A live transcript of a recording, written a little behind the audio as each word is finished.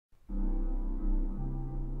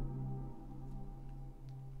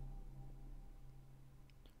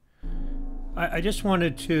I just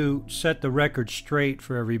wanted to set the record straight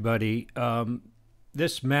for everybody.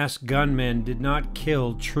 This masked gunman did not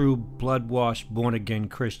kill true blood-washed, born-again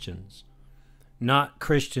Christians. Not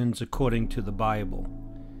Christians according to the Bible.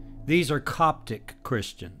 These are Coptic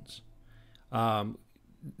Christians.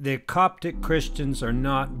 The Coptic Christians are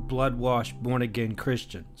not blood-washed, born-again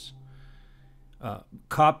Christians.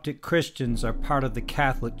 Coptic Christians are part of the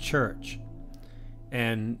Catholic Church.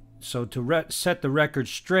 And so to set the record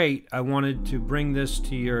straight, I wanted to bring this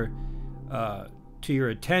to your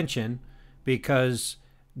attention, because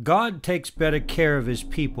God takes better care of his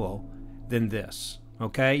people than this.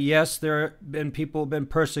 Okay? Yes, there have been people who have been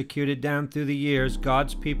persecuted down through the years.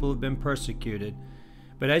 God's people have been persecuted.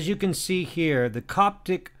 But as you can see here, the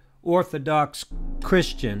Coptic Orthodox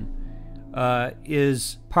Christian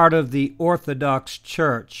is part of the Orthodox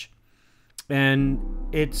Church, and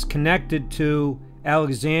it's connected to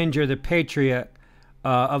Alexander the Patriarch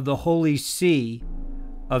of the Holy See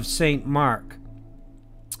of St. Mark,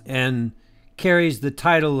 and carries the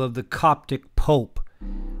title of the Coptic Pope.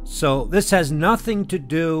 So this has nothing to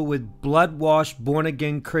do with blood-washed,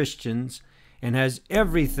 born-again Christians, and has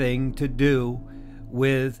everything to do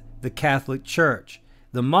with the Catholic Church.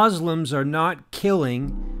 The Muslims are not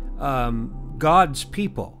killing God's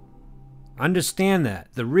people. Understand that.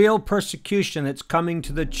 The real persecution that's coming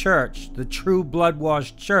to the church, the true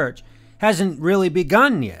blood-washed church, hasn't really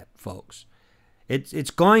begun yet, folks.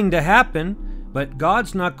 It's going to happen, but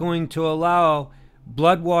God's not going to allow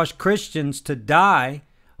blood-washed Christians to die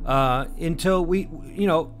until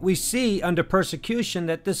we see under persecution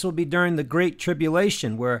that this will be during the Great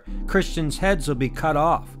Tribulation, where Christians' heads will be cut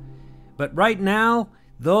off. But right now,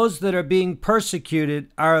 those that are being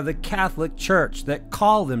persecuted are the Catholic Church that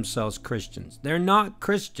call themselves Christians. They're not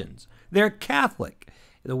Christians. They're Catholic.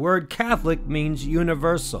 The word Catholic means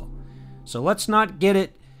universal. So let's not get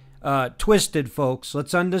it twisted, folks.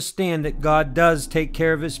 Let's understand that God does take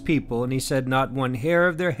care of his people, and he said not one hair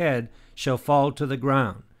of their head shall fall to the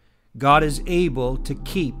ground. God is able to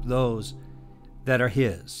keep those that are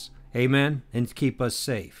his. Amen? And keep us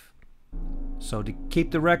safe. So to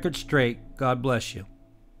keep the record straight, God bless you.